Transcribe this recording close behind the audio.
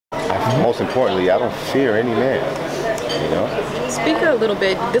most importantly, I don't fear any man. You know? Speak a little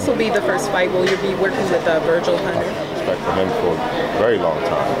bit. This will be the first fight. Will you be working with Virgil Hunter? Respect for him for a very long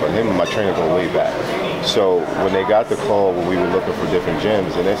time, but him and my trainer go way back. So when they got the call when we were looking for different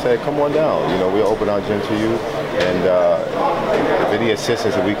gyms, and they said, come on down, you know, we'll open our gym to you, and if any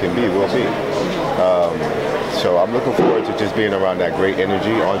assistance that we can be, we'll be. So I'm looking forward to just being around that great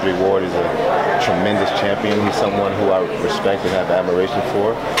energy. Andre Ward is a tremendous champion. He's someone who I respect and have admiration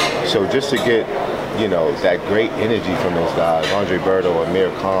for. So just to get, you know, that great energy from those guys, Andre Berto,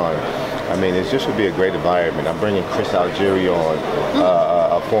 Amir Khan, I mean, it just would be a great environment. I'm bringing Chris Algieri on,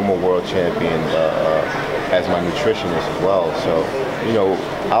 a former world champion, as my nutritionist as well. So, you know,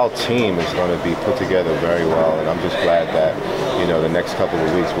 our team is going to be put together very well, and I'm just glad that, you know, the next couple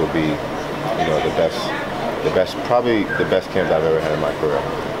of weeks will be, you know, probably the best camp I've ever had in my career.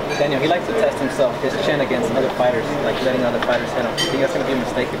 Daniel, he likes to test himself, his chin against other fighters, like letting other fighters hit him. Do you think that's going to be a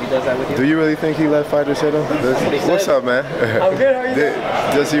mistake if he does that with you? Do you really think he let fighters hit him? What's up, man? I'm good, how are you?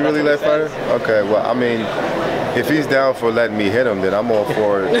 Does he really let fighters? Okay, well, I mean, if he's down for letting me hit him, then I'm all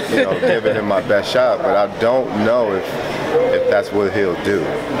for, you know, giving him my best shot, but I don't know if that's what he'll do.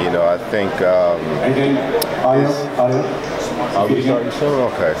 You know, I think Oh, you starting soon?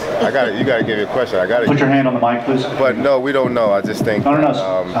 Okay. You gotta give me a question. Put your hand on the mic, please. But no, we don't know. I just think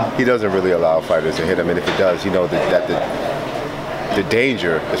he doesn't really allow fighters to hit him, and if he does, you know that the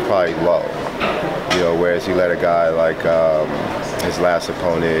danger is probably low. You know, whereas he let a guy like his last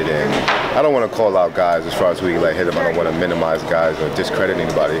opponent, and I don't want to call out guys as far as who he let hit him. I don't want to minimize guys or discredit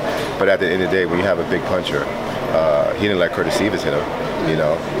anybody. But at the end of the day, when you have a big puncher, he didn't let Curtis Stevens hit him. You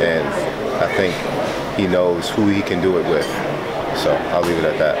know, and I think he knows who he can do it with. So I'll leave it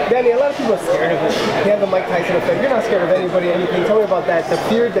at that. Danny, a lot of people are scared of him. He has the Mike Tyson effect. You're not scared of anybody, anything. Tell me about that, the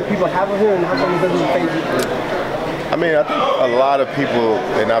fear that people have of him and how come he doesn't phase you. I mean, I think a lot of people,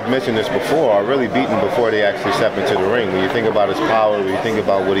 and I've mentioned this before, are really beaten before they actually step into the ring. When you think about his power, when you think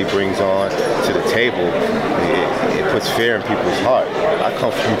about what he brings on to the table, it puts fear in people's heart. I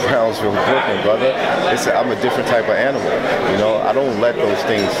come from Brownsville, Brooklyn, brother. I'm a different type of animal. You know, I don't let those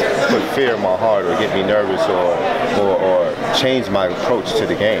things put fear in my heart or get me nervous or change my approach to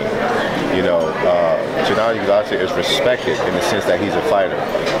the game. You know, Gennady Golovkin is respected in the sense that he's a fighter.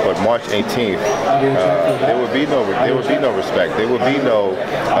 But March 18th, there would be no respect. There would be no,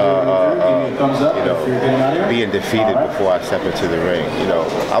 you know, being defeated before I step into the ring. You know,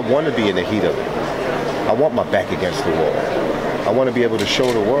 I want to be in the heat of it. I want my back against the wall. I want to be able to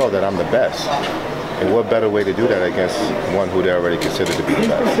show the world that I'm the best. And what better way to do that against one who they already considered to be the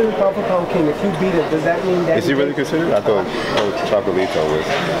best? He's considered pound for pound king. If you beat him, does that mean that... Is he really considered? I thought Chocolito was.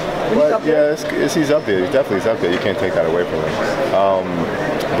 But yeah, he's up there. He definitely is up there. You can't take that away from him.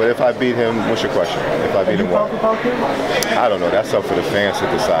 But if I beat him, what's your question? If I beat him, what? I don't know. That's up for the fans to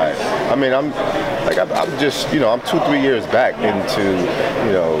decide. I mean, I'm just, you know, I'm 2-3 years back into,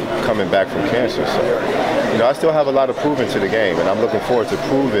 you know, coming back from cancer. So, you know, I still have a lot of proving to the game, and I'm looking forward to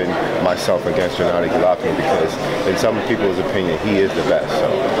proving myself against Gennady Golovkin because, in some people's opinion, he is the best. So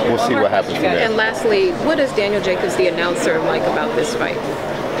we'll see what happens from there. And lastly, what is Daniel Jacobs, the announcer, like about this fight?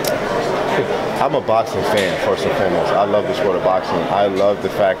 I'm a boxing fan, first and foremost. I love the sport of boxing. I love the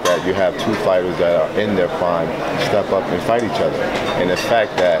fact that you have two fighters that are in their prime step up and fight each other. And the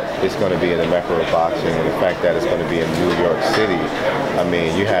fact that it's going to be in the Mecca of boxing, and the fact that it's going to be in New York City. I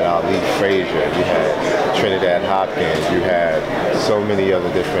mean, you had Ali Frazier, you had Trinidad Hopkins, you had so many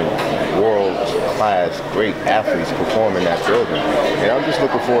other different world-class great athletes perform in that building. And I'm just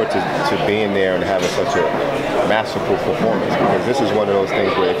looking forward to being there and having such a masterful performance, because this is one of those things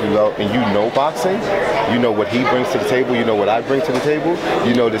where if you love and you know boxing, you know what he brings to the table, you know what I bring to the table,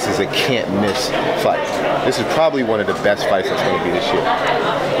 you know this is a can't-miss fight. This is probably one of the best fights that's going to be this year.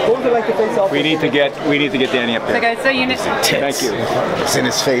 What would you like to face off? We need to get Danny up there. So guys, so you know. Thank you. It's in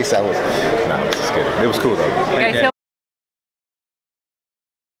his face. I was just kidding. It was cool though.